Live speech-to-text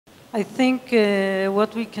I think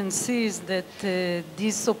what we can see is that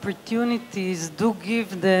these opportunities do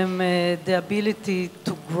give them the ability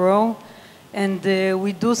to grow, and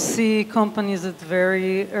we do see companies at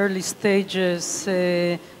very early stages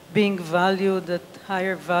being valued at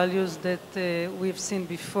higher values that we've seen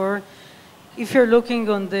before. If you're looking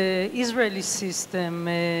on the Israeli system,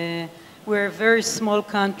 we're a very small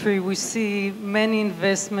country. We see many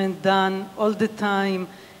investments done all the time,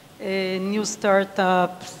 new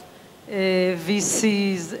startups,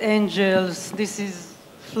 VCs, angels, this is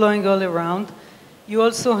flowing all around. You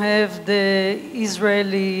also have the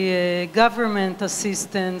Israeli government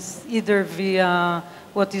assistance, either via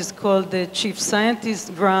what is called the chief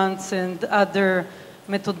scientist grants and other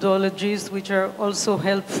methodologies, which are also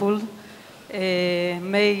helpful.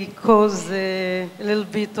 May cause a little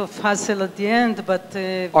bit of hassle at the end, but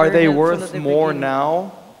are they worth more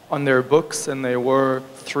now on their books than they were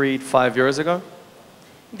 3 to 5 years ago?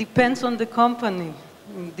 Depends on the company.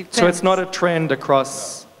 Depends. So it's not a trend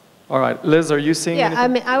across. All right, Liz, are you seeing anything? I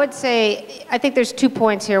mean, I would say, I think there's 2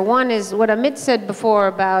 points here. One is what Amit said before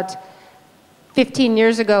about 15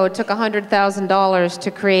 years ago, it took $100,000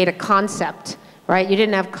 to create a concept, right? You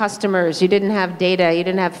didn't have customers, you didn't have data, you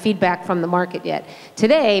didn't have feedback from the market yet.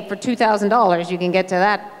 Today, for $2,000, you can get to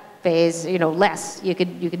that phase, you know, less. You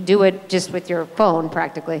could do it just with your phone,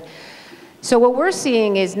 practically. So what we're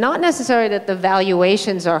seeing is not necessarily that the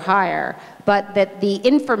valuations are higher, but that the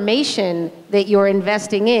information that you're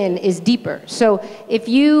investing in is deeper. So if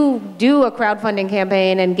you do a crowdfunding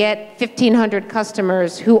campaign and get 1,500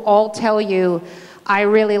 customers who all tell you, I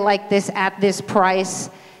really like this at this price,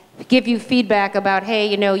 give you feedback about, hey,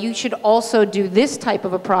 you know, you should also do this type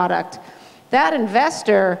of a product, that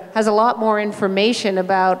investor has a lot more information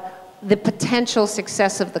about the potential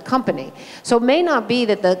success of the company. So it may not be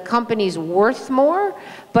that the company's worth more,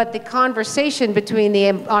 but the conversation between the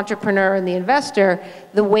entrepreneur and the investor,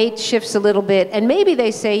 the weight shifts a little bit. And maybe they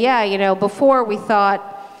say, yeah, you know, before we thought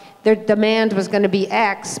their demand was going to be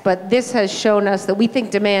X, but this has shown us that we think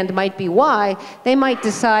demand might be Y. They might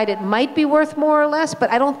decide it might be worth more or less, but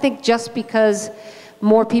I don't think just because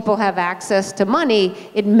more people have access to money,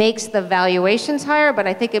 it makes the valuations higher, but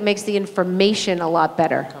I think it makes the information a lot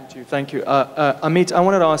better. Come to you. Thank you. Amit, I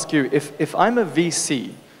wanted to ask you, if I'm a VC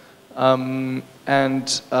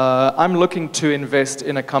and I'm looking to invest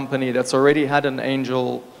in a company that's already had an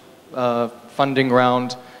angel funding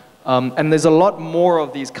round, and there's a lot more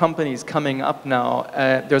of these companies coming up now,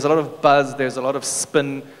 there's a lot of buzz, there's a lot of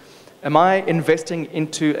spin. Am I investing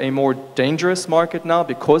into a more dangerous market now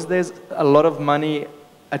because there's a lot of money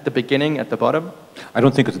at the beginning, at the bottom? I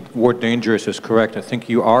don't think the word dangerous is correct. I think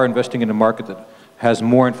you are investing in a market that has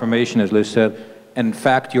more information, as Liz said. And in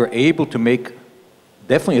fact, you're able to make,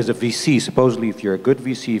 definitely as a VC, supposedly if you're a good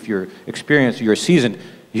VC, if you're experienced, you're seasoned,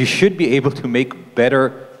 you should be able to make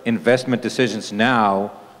better investment decisions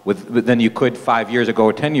now than you could 5 years ago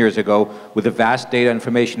or 10 years ago with the vast data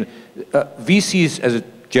information. VCs, as a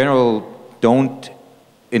general, don't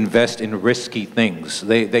invest in risky things.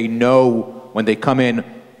 They know when they come in,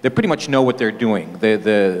 they pretty much know what they're doing.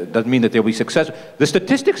 Doesn't mean that they'll be successful. The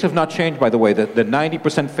statistics have not changed, by the way. The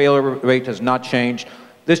 90% failure rate has not changed.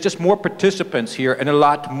 There's just more participants here and a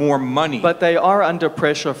lot more money. But they are under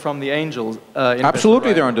pressure from the angels. Absolutely,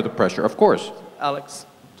 right? They're under the pressure, of course. Alex,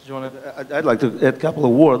 do you want to? I'd like to add a couple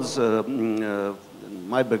of words.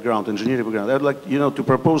 My background, engineering background, I'd like, to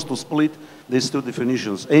propose to split these two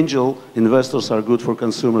definitions. Angel investors are good for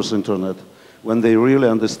consumers' internet when they really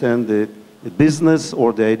understand the business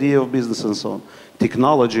or the idea of business and so on.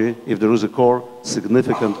 Technology, if there is a core,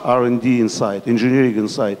 significant R&D inside, engineering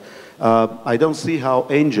inside. I don't see how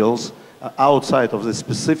angels outside of the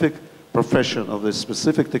specific profession, of the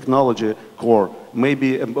specific technology core, may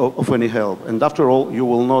be of any help. And after all, you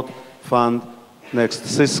will not fund next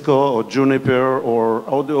Cisco or Juniper or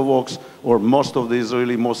AudioVox or most of the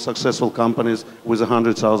Israeli most successful companies with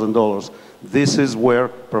 $100,000. This is where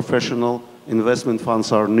professional investment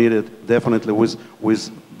funds are needed, definitely with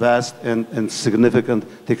vast and significant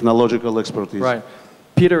technological expertise. Right.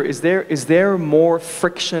 Peter, is there more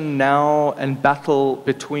friction now and battle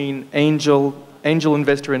between angel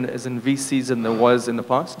investor as in VCs than there was in the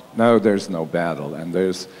past? No, there's no battle, and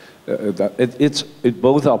there's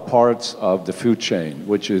both are parts of the food chain,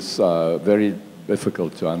 which is very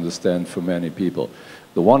difficult to understand for many people.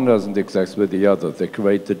 The one doesn't exist with the other. They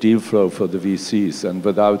create the deal flow for the VCs, and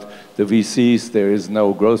without the VCs, there is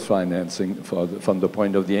no growth financing from the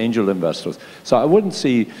point of the angel investors. So I wouldn't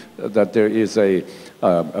see that there is a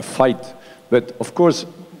fight. But of course,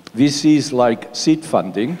 VCs like seed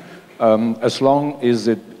funding as long as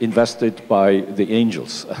it invested by the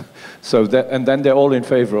angels. And then they're all in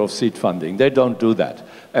favor of seed funding. They don't do that.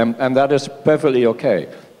 And that is perfectly okay.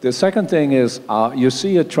 The second thing is you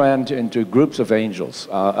see a trend into groups of angels.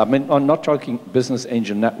 I mean, I'm not talking business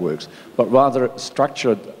angel networks, but rather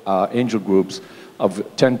structured angel groups of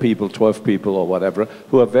 10 people, 12 people, or whatever,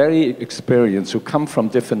 who are very experienced, who come from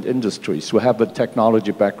different industries, who have a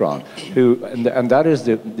technology background, and that is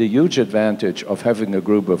the huge advantage of having a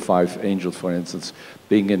group of 5 angels, for instance,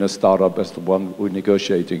 being in a startup as the one we're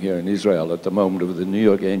negotiating here in Israel at the moment with the New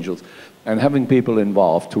York Angels, and having people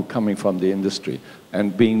involved who are coming from the industry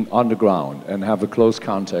and being on the ground and have a close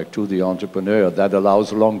contact to the entrepreneur that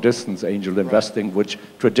allows long-distance angel investing, which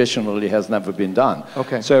traditionally has never been done.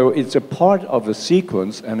 Okay. So it's a part of a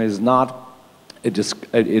sequence, and it is not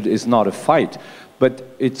a fight. But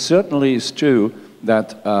it certainly is true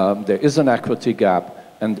that there is an equity gap,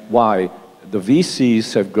 and why the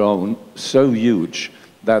VCs have grown so huge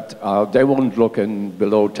that they won't look in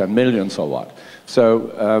below 10 million or what.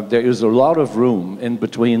 So there is a lot of room in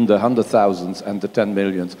between the 100,000s and the 10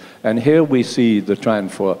 millions. And here we see the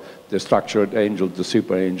trend for the structured angels, the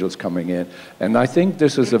super angels coming in. And I think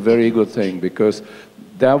this is a very good thing, because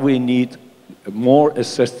there we need more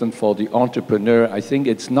assistance for the entrepreneur. I think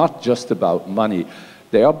it's not just about money.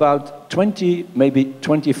 There are about 20, maybe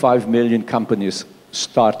 25 million companies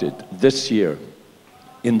started this year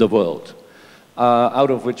in the world. Out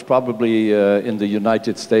of which probably in the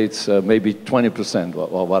United States, maybe 20%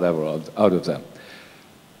 or whatever out of them.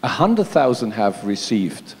 100,000 have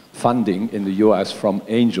received funding in the US from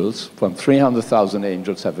angels, from 300,000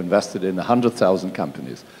 angels have invested in 100,000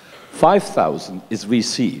 companies. 5,000 is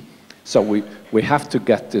VC. So we have to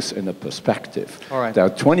get this in a perspective. All right. There are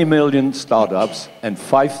 20 million startups and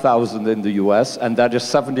 5,000 in the US, and that is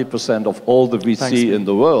 70% of all the VC in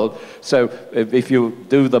the world. So if you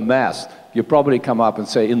do the math, you probably come up and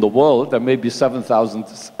say, in the world, there may be 7,000,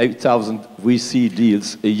 8,000 VC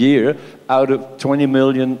deals a year out of 20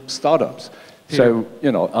 million startups. Peter. So,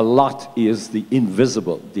 you know, a lot is the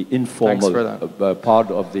invisible, the informal part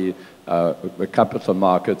of the capital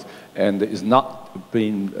market, and is not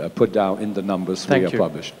being put down in the numbers we have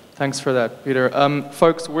published. Thanks for that, Peter.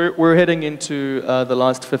 Folks, we're heading into the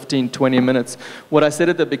last 15, 20 minutes. What I said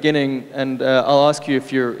at the beginning, and I'll ask you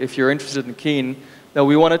if you're interested and keen, that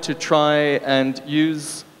we wanted to try and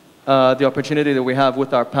use the opportunity that we have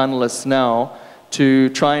with our panelists now to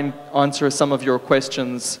try and answer some of your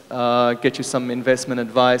questions, get you some investment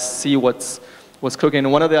advice, see what's cooking.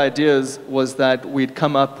 And one of the ideas was that we'd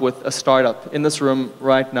come up with a startup in this room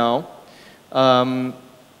right now.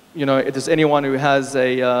 You know, if there's anyone who has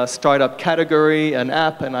a startup category, an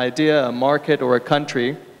app, an idea, a market, or a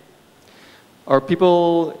country, are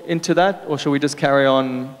people into that, or should we just carry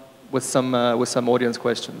on with some audience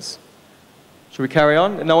questions? Should we carry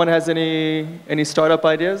on? No one has any startup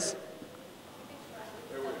ideas?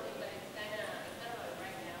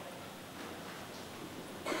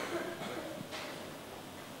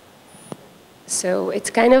 So it's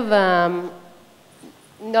kind of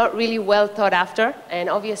not really well thought after, and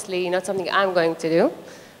obviously not something I'm going to do.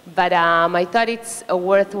 But I thought it's a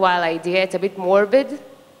worthwhile idea. It's a bit morbid,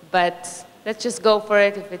 but let's just go for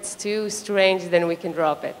it. If it's too strange, then we can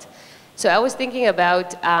drop it. So I was thinking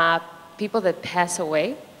about people that pass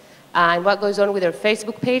away and what goes on with their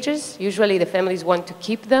Facebook pages. Usually the families want to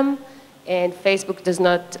keep them, and Facebook does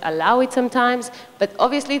not allow it sometimes. But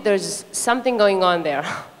obviously there's something going on there.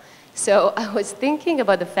 So I was thinking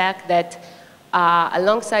about the fact that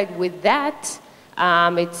alongside with that,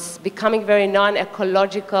 it's becoming very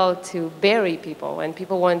non-ecological to bury people, and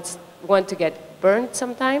people want to get burned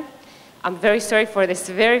sometime. I'm very sorry for this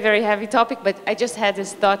very, very heavy topic, but I just had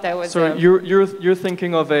this thought I was... So you're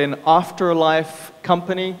thinking of an afterlife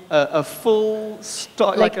company, a full...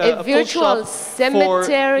 like a virtual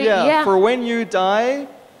cemetery, for when you die,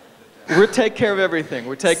 we'll take care of everything.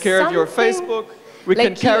 We'll take care of your Facebook. We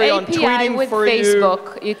can carry on tweeting with for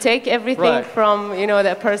Facebook. You take everything from, you know,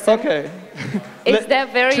 that person. Okay. Is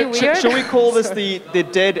that very weird? Should we call this the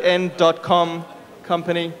deadend.com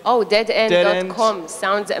company? Oh, deadend.com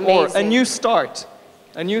sounds amazing. Or a new start.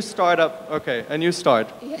 A new startup. Okay, a new start.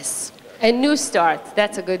 Yes. A new start.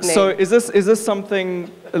 That's a good name. So is this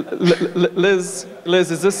something, Liz,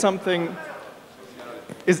 is this something...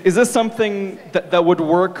 Is this something that would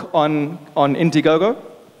work on Indiegogo?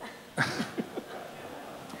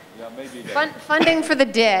 Funding for the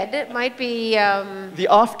dead might be... The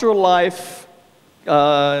afterlife,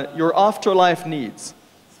 your afterlife needs.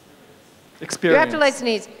 Experience. Your afterlife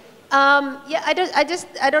needs. Yeah,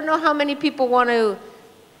 I don't know how many people want to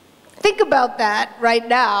think about that right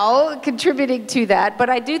now, contributing to that. But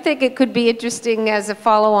I do think it could be interesting as a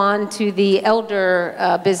follow-on to the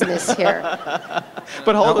elder business here.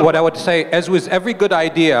 But hold on. What I would say, as with every good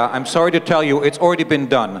idea, I'm sorry to tell you, it's already been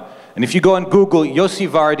done. And if you go and Google Yossi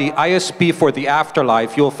Vardi, ISP for the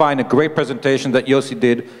afterlife, you'll find a great presentation that Yossi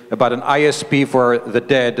did about an ISP for the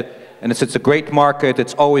dead. And it's a great market,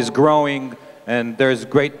 it's always growing, and there's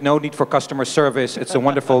no need for customer service. It's a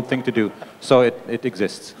wonderful thing to do. So it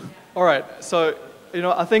exists. All right. So,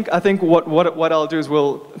 I think what I'll do is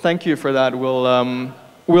thank you for that.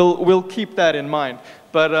 We'll keep that in mind.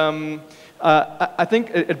 But I think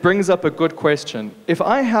it brings up a good question. If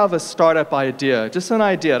I have a startup idea, just an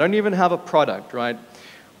idea, I don't even have a product, right?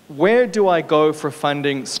 Where do I go for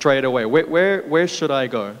funding straight away? Where should I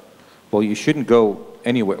go? Well, you shouldn't go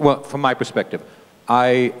anywhere. Well, from my perspective,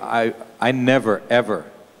 I never, ever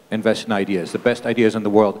invest in ideas, the best ideas in the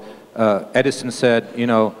world. Edison said,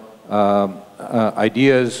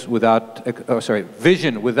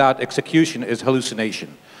 vision without execution is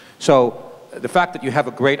hallucination. So the fact that you have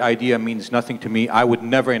a great idea means nothing to me. I would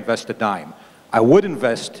never invest a dime. I would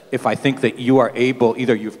invest if I think that you are able,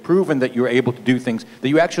 either you've proven that you're able to do things, that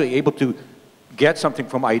you're actually able to get something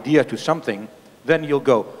from idea to something, then you'll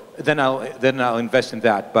go. Then I'll invest in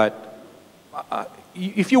that. But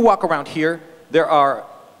if you walk around here, there are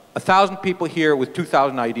 1,000 people here with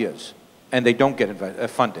 2,000 ideas, and they don't get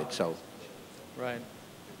funded. So, right.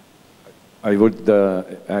 I would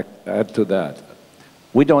add to that.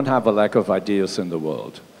 We don't have a lack of ideas in the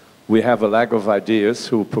world. We have a lack of ideas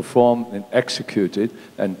who perform and execute it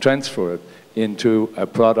and transfer it into a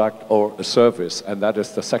product or a service, and that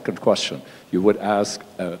is the second question. You would ask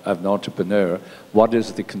an entrepreneur, what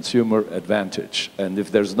is the consumer advantage? And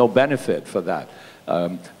if there's no benefit for that,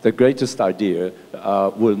 the greatest idea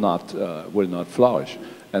will not flourish.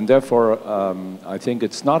 And therefore, I think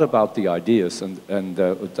it's not about the ideas, and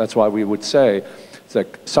that's why we would say that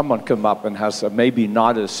someone come up and has maybe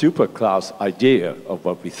not a super class idea of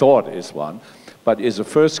what we thought is one, but is a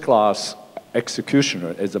first class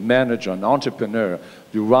executioner, as a manager, an entrepreneur.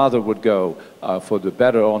 You rather would go for the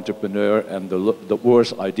better entrepreneur and the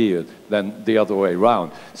worse idea than the other way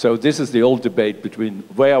around. So this is the old debate between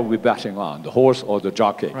where are we betting on, the horse or the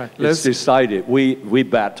jockey. Right. It's decided. We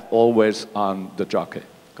bet always on the jockey.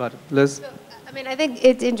 Got it. Liz? So, I mean, I think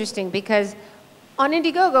it's interesting because on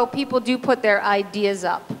Indiegogo, people do put their ideas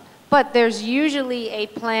up. But there's usually a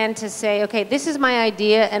plan to say, okay, this is my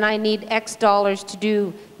idea and I need X dollars to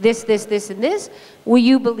do this, this, this, and this. Will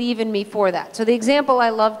you believe in me for that? So the example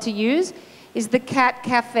I love to use is the Cat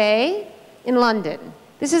Cafe in London.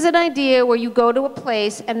 This is an idea where you go to a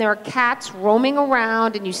place and there are cats roaming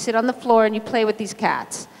around and you sit on the floor and you play with these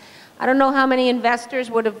cats. I don't know how many investors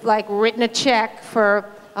would have written a check for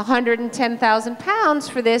 110,000 pounds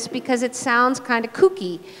for this because it sounds kind of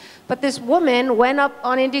kooky. But this woman went up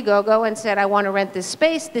on Indiegogo and said, I want to rent this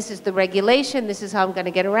space, this is the regulation, this is how I'm going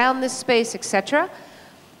to get around this space, etc.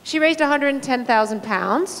 She raised 110,000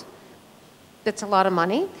 pounds. That's a lot of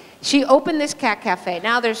money. She opened this cat cafe.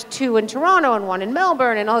 Now there's 2 in Toronto and 1 in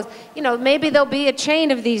Melbourne and all this. Maybe there'll be a chain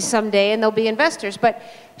of these someday and there'll be investors. But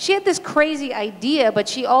she had this crazy idea, but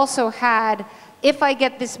she also had, if I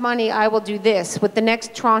get this money, I will do this. With the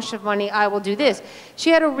next tranche of money, I will do this. She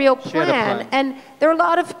had a real plan. And there are a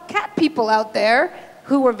lot of cat people out there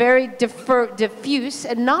who were very diffuse,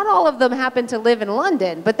 and not all of them happened to live in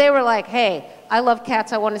London. But they were like, hey, I love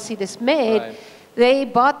cats, I want to see this made. Right. They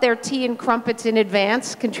bought their tea and crumpets in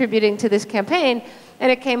advance, contributing to this campaign,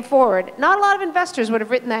 and it came forward. Not a lot of investors would have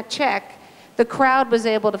written that check. The crowd was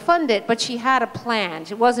able to fund it, but she had a plan.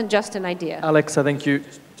 It wasn't just an idea. Alex, I think you...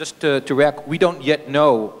 Just to react, we don't yet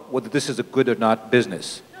know whether this is a good or not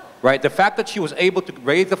business, right? The fact that she was able to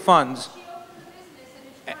raise the funds... She opened a business and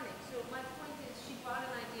it's running. So my point is she brought an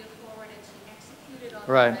idea forward and she executed on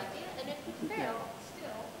that idea, and it could fail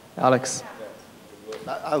still. Alex.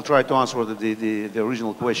 I'll try to answer the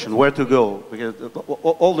original question, where to go, because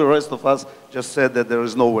all the rest of us just said that there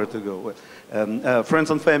is nowhere to go. Friends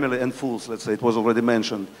and family and fools, let's say, it was already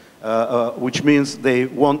mentioned, which means they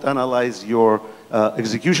won't analyze your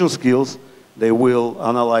execution skills, they will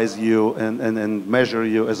analyze you and measure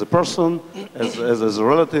you as a person, as a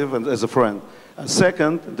relative, and as a friend.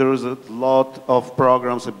 Second, there is a lot of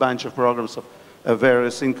programs, a bunch of programs of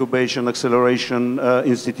various incubation, acceleration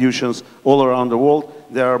institutions all around the world.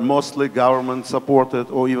 They are mostly government supported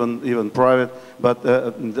or even private, but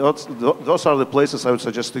those are the places I would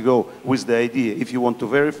suggest to go with the idea. If you want to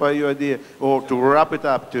verify your idea or to wrap it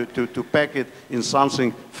up, to pack it in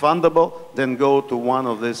something fundable, then go to one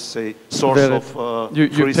of these, say, source of you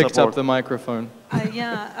free picked support. up the microphone.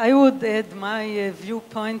 Yeah, I would add my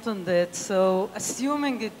viewpoint on that. So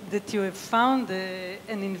assuming that you have found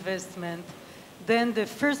an investment, then the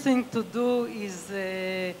first thing to do is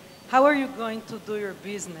how are you going to do your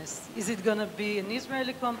business? Is it going to be an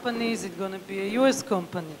Israeli company? Is it going to be a US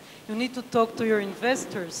company? You need to talk to your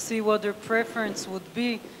investors, see what their preference would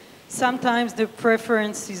be. Sometimes the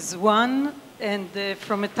preference is one, and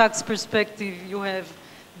from a tax perspective, you have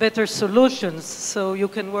better solutions, so you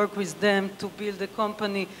can work with them to build a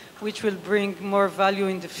company which will bring more value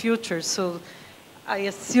in the future. So I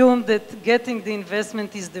assume that getting the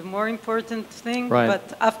investment is the more important thing, right.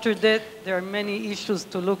 But after that, there are many issues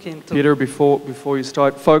to look into. Peter, before you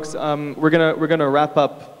start, folks, we're gonna wrap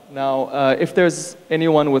up now. If there's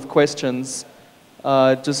anyone with questions,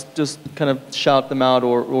 just kind of shout them out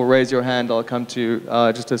or raise your hand. I'll come to you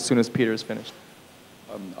just as soon as Peter is finished.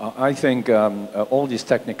 I think all these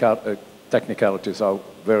technicalities are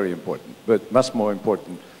very important, but much more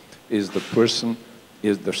important is the person,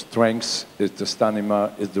 is the strengths, is the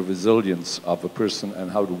stamina, is the resilience of a person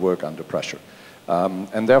and how to work under pressure.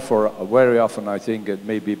 And therefore, very often I think it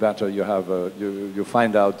may be better you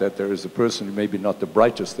find out that there is a person who may be not the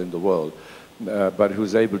brightest in the world, but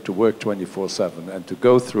who's able to work 24/7 and to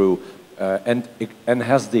go through and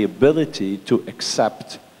has the ability to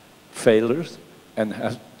accept failures, and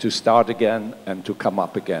has to start again and to come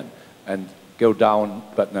up again and go down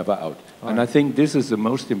but never out. And I think this is the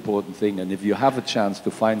most important thing, and if you have a chance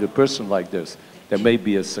to find a person like this, there may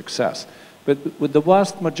be a success. But with the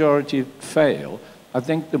vast majority fail, I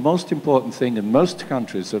think the most important thing in most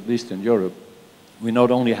countries, at least in Europe, we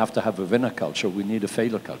not only have to have a winner culture, we need a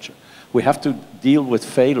failure culture. We have to deal with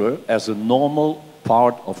failure as a normal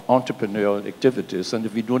part of entrepreneurial activities, and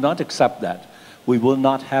if we do not accept that, we will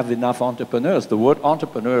not have enough entrepreneurs. The word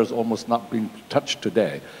entrepreneur has almost not been touched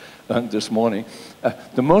today, this morning.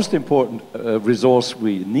 The most important resource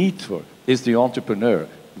we need for is the entrepreneur.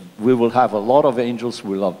 We will have a lot of angels,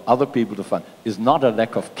 we'll have other people to fund. It's not a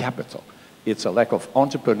lack of capital. It's a lack of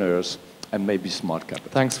entrepreneurs and maybe smart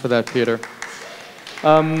capital. Thanks for that, Peter.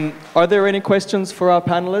 Are there any questions for our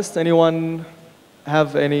panelists? Anyone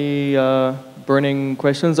have any burning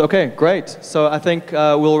questions? Okay, great. So I think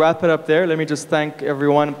we'll wrap it up there. Let me just thank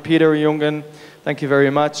everyone. Peter, Jungen, thank you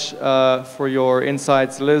very much for your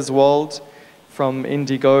insights. Liz Wald from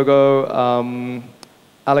Indiegogo,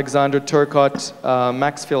 Alexander Turkot,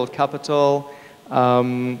 Maxfield Capital,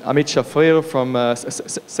 Amit Shafrir from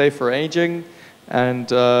Safer Aging, and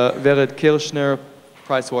Vered Kirshner,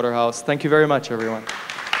 Pricewaterhouse. Thank you very much, everyone.